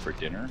want to make that for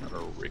dinner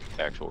or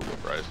actual real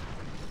fries.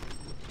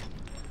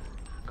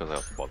 Because I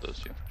also bought those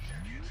too.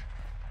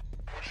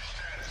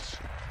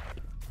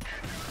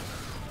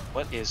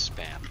 What is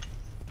spam?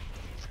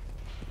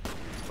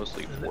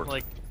 Mostly Isn't pork. it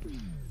like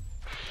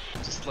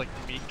just like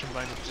meat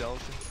combined with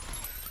gelatin?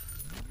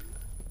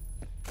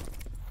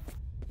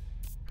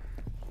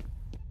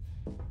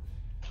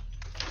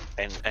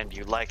 And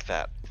you like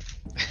that?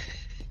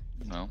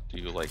 No? Do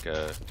you like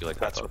hot That's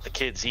what dogs? the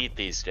kids eat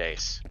these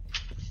days.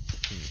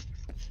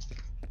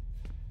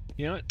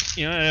 You know what?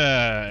 You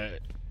know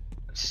what?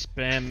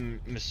 Spam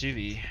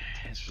masuvi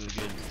is really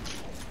good.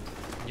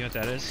 You know what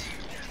that is?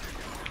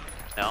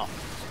 No.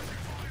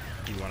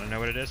 Do you want to know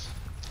what it is?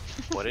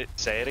 What it?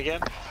 Say it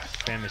again.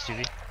 Spam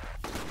masuvi?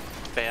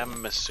 Spam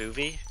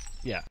masuvi?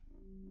 Yeah.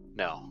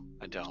 No,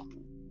 I don't.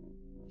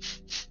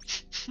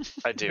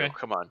 I do. Okay.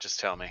 Come on, just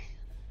tell me.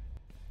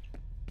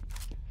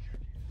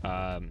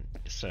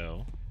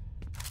 So.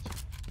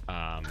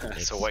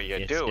 So what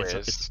you do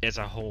is it's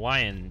a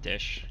Hawaiian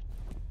dish.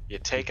 you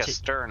take a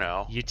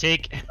sterno. You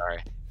take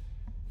Sorry.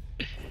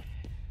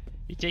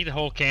 you take the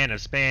whole can of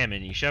spam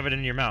and you shove it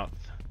in your mouth.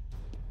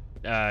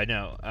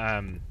 No.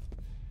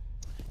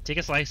 Take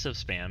a slice of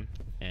spam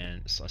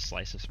and a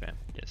slice of spam.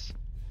 Yes.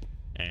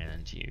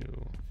 And you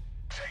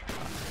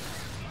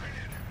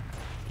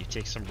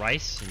take some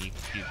rice and you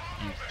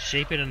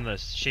shape it in the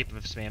shape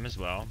of spam as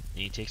well.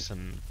 And you take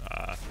some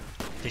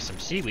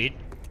seaweed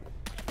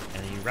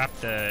and then you wrap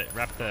the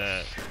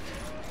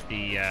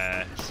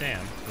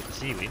Sam with the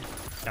seaweed,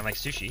 kind of like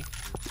sushi.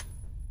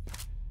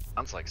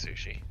 Sounds like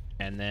sushi.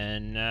 And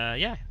then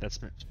yeah, that's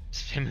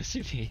spam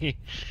sushi.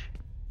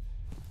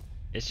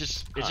 It's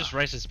just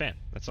rice and spam.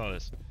 That's all it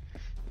is.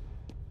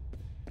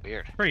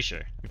 Weird. I'm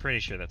pretty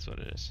sure that's what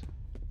it is.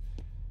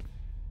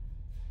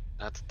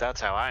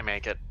 That's how I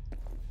make it.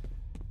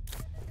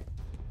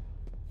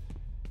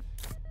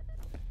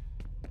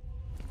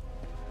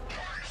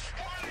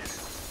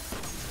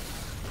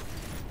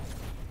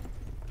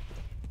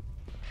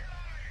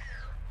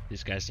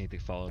 These guys need to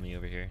follow me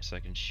over here so I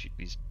can shoot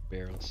these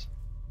barrels.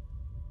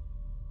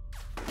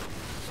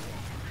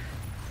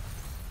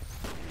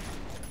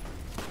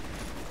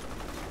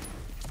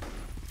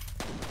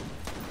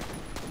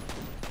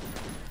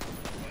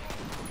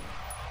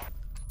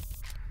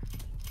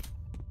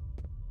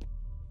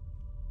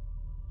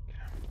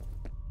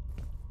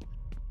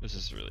 This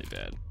is really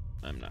bad.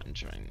 I'm not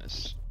enjoying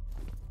this.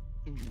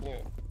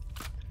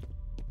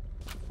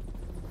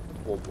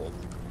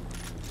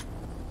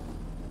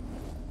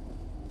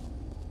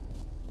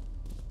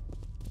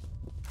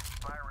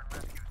 Fire and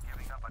rescue's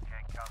giving up on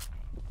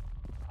Jankowski.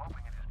 I'm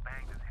hoping it just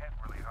banged his head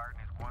really hard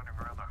and he's wandering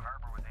around the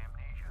harbor with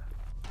amnesia.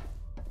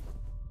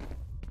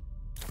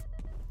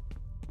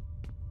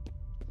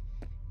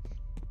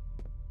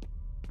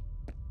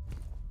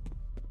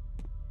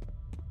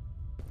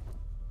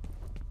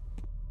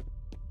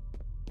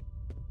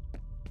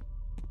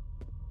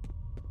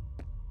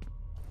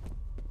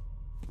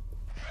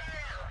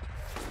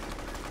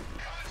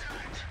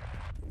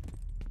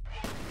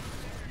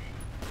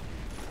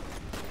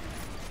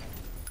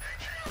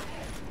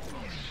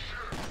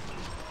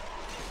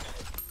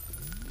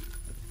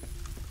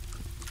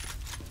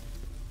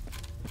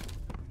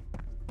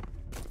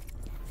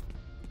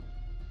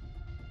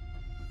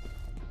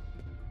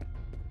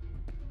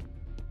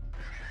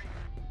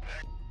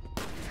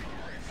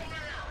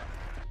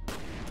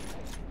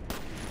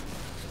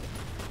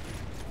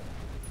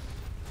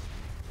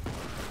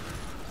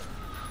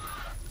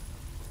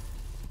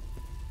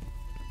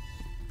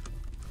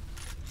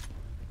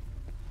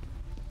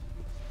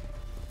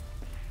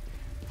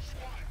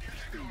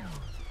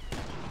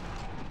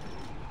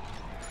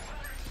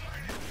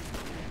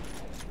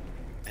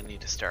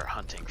 need to start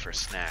hunting for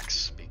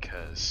snacks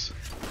because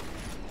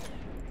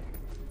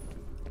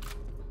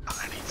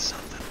I need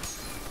something.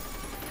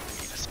 I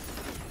need a...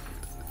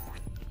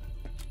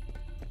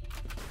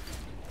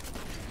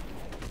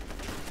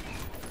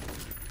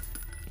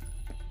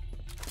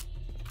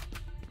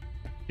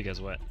 Because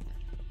what?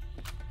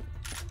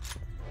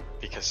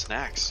 Because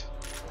snacks.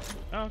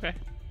 Oh, okay.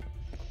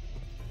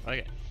 I like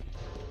it.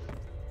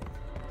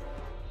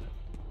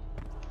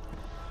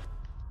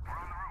 We're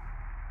on the roof.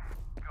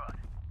 Good.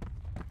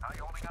 How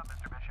you holding up,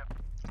 Mr. Bishop?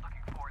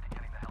 Looking forward to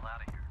getting the hell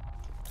out of here.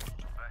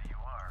 Bet you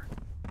are.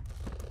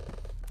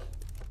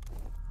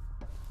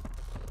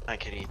 I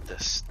could eat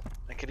this.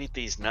 I could eat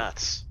these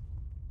nuts.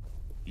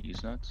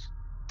 These nuts?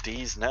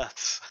 These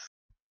nuts.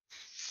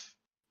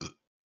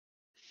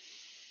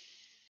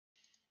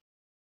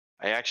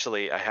 I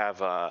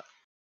have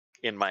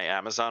in my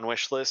Amazon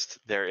wish list,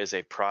 there is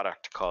a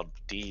product called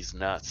D's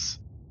Nuts.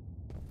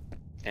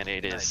 And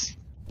it is,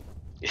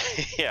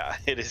 yeah,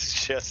 it is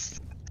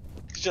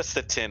just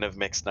a tin of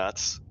mixed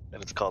nuts,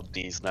 and it's called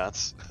D's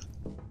Nuts.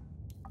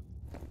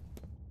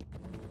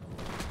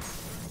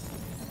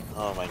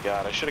 Oh my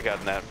god, I should have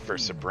gotten that for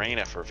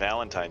Sabrina for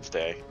Valentine's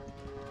Day.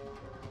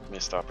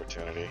 Missed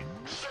opportunity.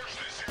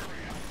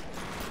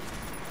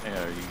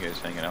 Yeah, are you guys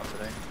hanging out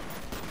today?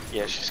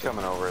 Yeah, she's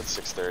coming over at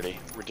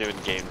 6:30. We're doing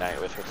game night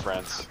with her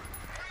friends.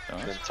 Oh, And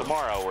then that's cool.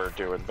 tomorrow we're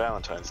doing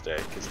Valentine's Day,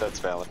 because that's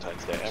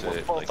Valentine's Day. And Is we're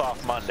it both like-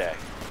 off Monday.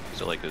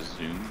 Is it like a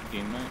Zoom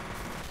game night?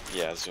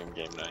 Yeah, Zoom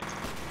game night.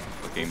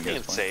 What game you Being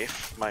guys playing?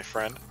 safe, my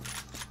friend.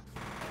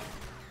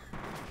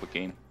 What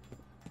game?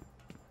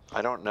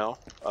 I don't know.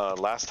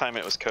 Last time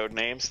it was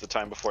Codenames. The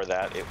time before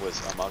that it was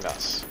Among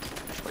Us.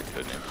 Like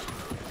Codenames.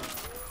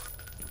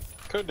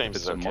 Codenames If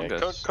is it's okay. Among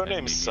Us, then you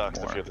Codenames need sucks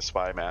if more. you're the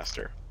spy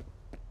master.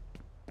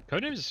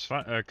 Codenames is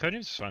fun. Codenames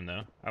is fun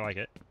though. I like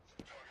it.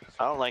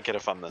 I don't like it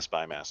if I'm the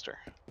spy master.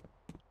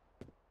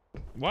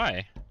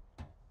 Why?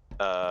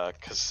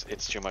 Cause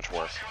it's too much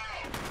work.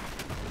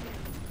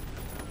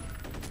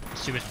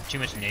 It's too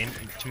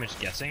much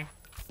guessing.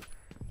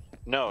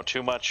 No,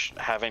 too much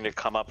having to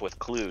come up with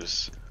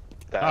clues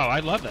that Oh,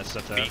 I love that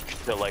stuff though.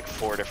 speak to like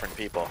 4 different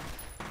people.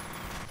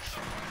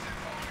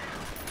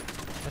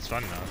 That's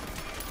fun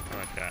though. I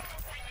like that.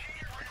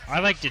 I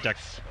like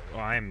deduct.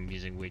 Well, I'm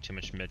using way too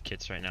much med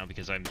kits right now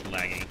because I'm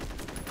lagging.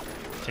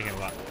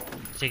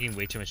 Taking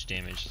way too much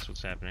damage. That's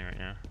what's happening right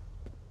now.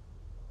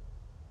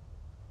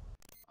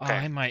 Okay,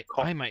 I might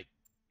cool.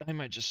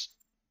 just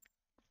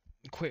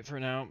quit for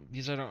now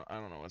because I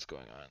don't know what's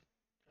going on.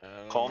 I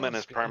don't know Coleman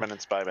what's is going-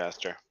 permanent spy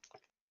master.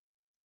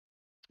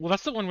 Well,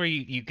 that's the one where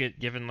you get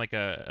given like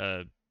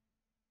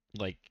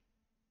like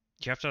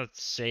you have to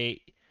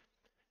say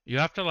you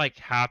have to like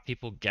have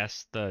people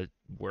guess the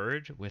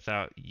word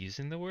without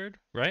using the word,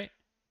 right?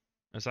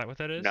 Is that what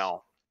that is?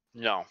 No.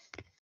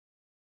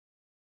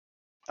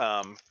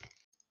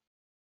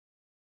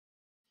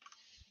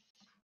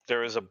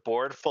 There is a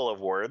board full of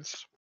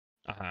words,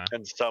 Uh-huh.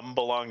 and some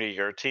belong to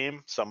your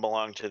team, some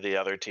belong to the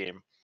other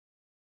team.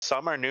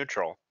 Some are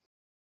neutral,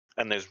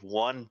 and there's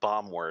one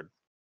bomb word.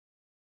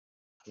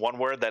 One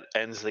word that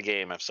ends the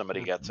game if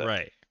somebody gets it.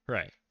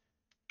 Right.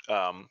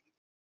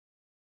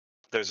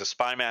 There's a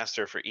spy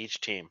master for each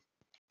team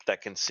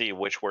that can see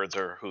which words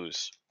are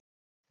whose,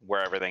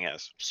 where everything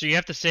is. So you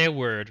have to say a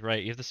word,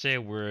 right? You have to say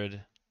a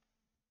word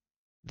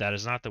that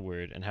is not the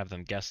word and have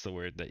them guess the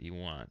word that you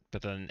want.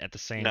 But then at the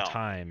same No.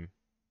 time,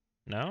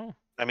 no?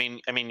 I mean,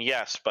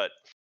 yes, but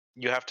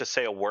you have to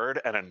say a word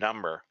and a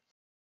number,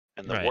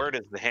 and the Right. word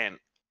is the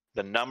hint.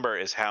 The number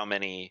is how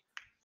many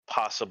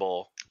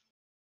possible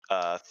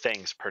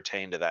things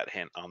pertain to that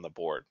hint on the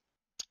board.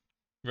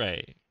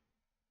 Right.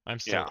 I'm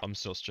Yeah.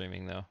 still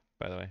streaming though,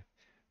 by the way.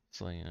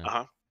 So you know.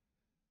 Uh-huh.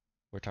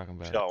 We're talking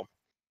about it. So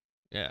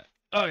Yeah.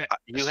 Okay.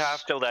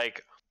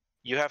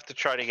 you have to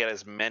try to get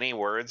as many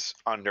words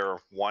under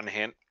one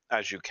hint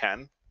as you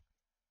can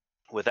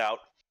without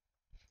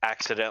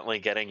accidentally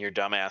getting your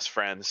dumbass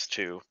friends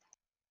to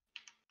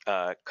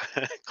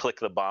click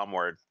the bomb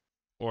word.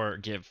 Or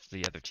give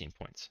the other team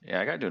points. Yeah,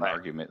 I got into an Right.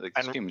 argument. Like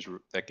And-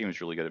 that game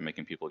is really good at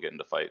making people get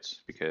into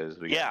fights because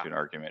we got Yeah. into an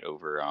argument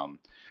over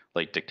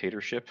like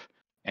dictatorship,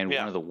 and Yeah.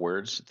 one of the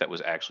words that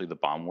was actually the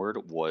bomb word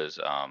was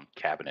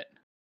cabinet.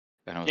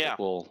 And I was Yeah. like,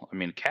 well, I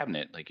mean,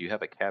 cabinet, like you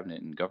have a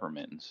cabinet in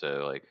government, and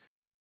so like,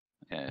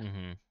 yeah,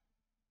 Mm-hmm.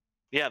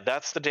 Yeah,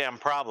 that's the damn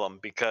problem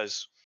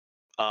because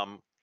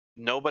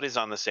nobody's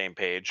on the same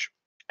page,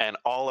 and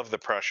all of the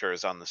pressure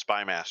is on the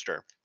spy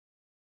master.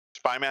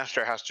 Spy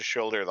master has to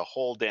shoulder the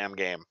whole damn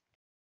game.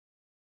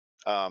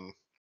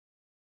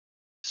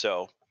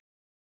 So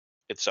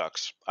it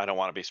sucks. I don't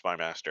want to be spy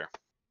master.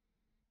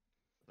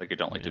 like I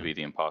don't like to Yeah. be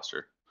the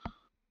imposter.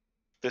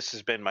 This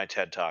has been my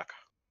TED talk.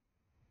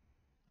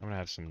 I'm gonna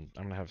have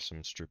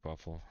some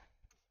stroopwafel.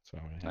 So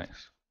I'm gonna have.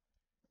 Nice.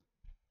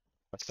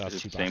 I still have Is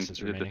it 2 the same? boxes Is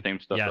it remaining. the same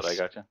stuff that I Yes.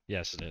 got you?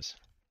 Yes, it is.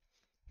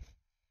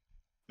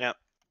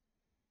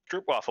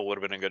 Troop waffle would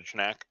have been a good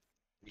snack.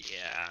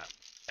 Yeah.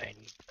 I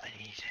need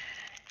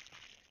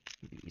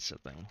to eat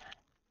something.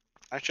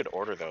 I should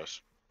order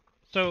those.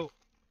 So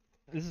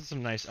This is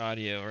some nice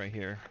audio right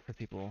here for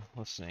people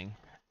listening.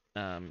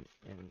 And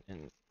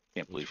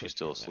Can't believe she's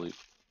still asleep.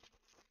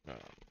 um,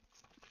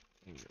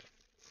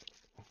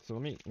 so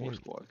let me. 4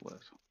 squads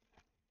left.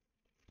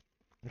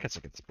 I guess I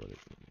could split it.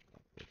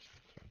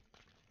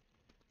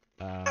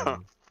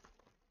 I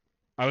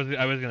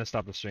was gonna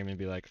stop the stream and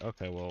be like,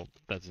 okay, well,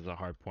 this is a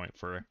hard point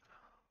for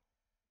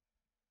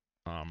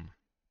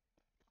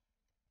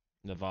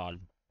the VOD.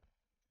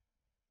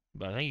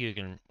 But I think you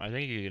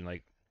can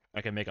like,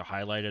 I can make a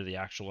highlight of the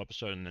actual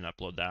episode and then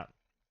upload that,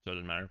 so it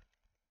doesn't matter.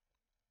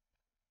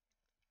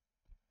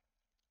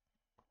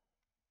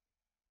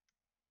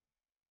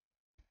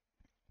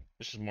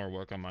 This is more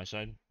work on my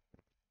side.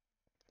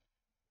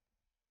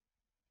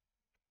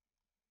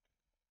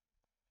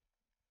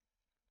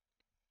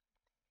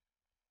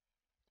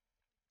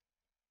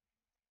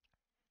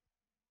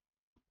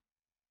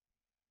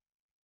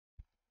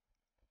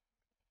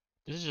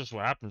 This is just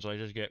what happens. I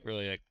just get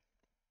really like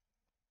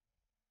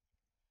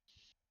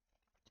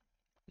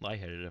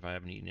lightheaded if I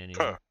haven't eaten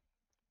anything. Are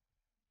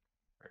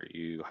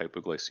you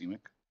hypoglycemic?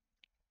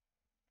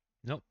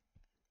 Nope.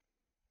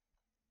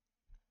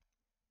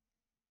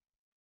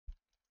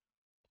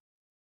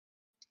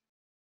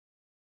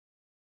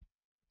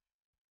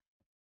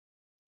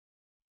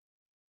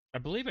 I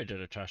believe I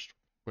did a test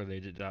where they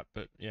did that,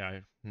 but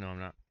yeah, no, I'm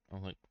not.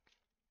 I'm like,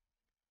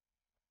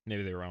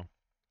 maybe they're wrong.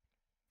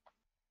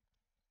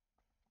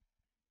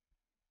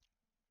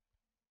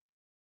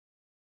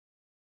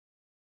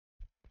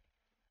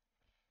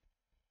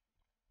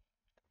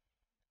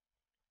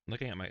 I'm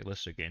looking at my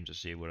list of games to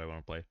see what I want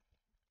to play.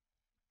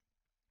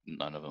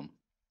 None of them.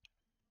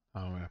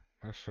 Oh yeah,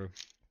 that's true.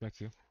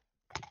 Thank you.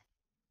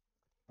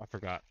 I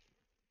forgot.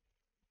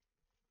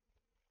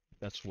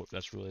 That's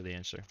really the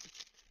answer.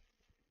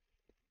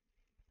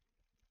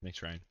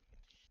 Thanks, Ryan.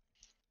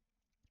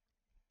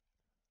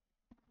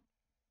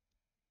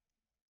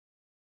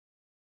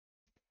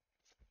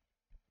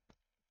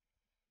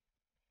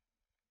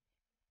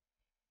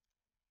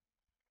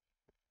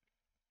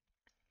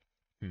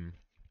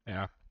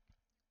 Yeah.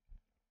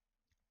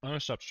 I'm gonna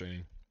stop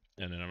streaming,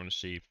 and then I'm gonna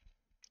see.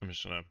 I'm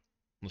just gonna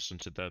listen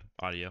to the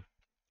audio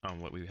on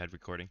what we had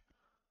recording.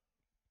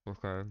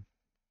 Okay.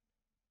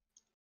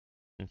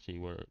 And see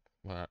where it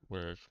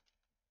is.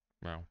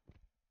 Wow.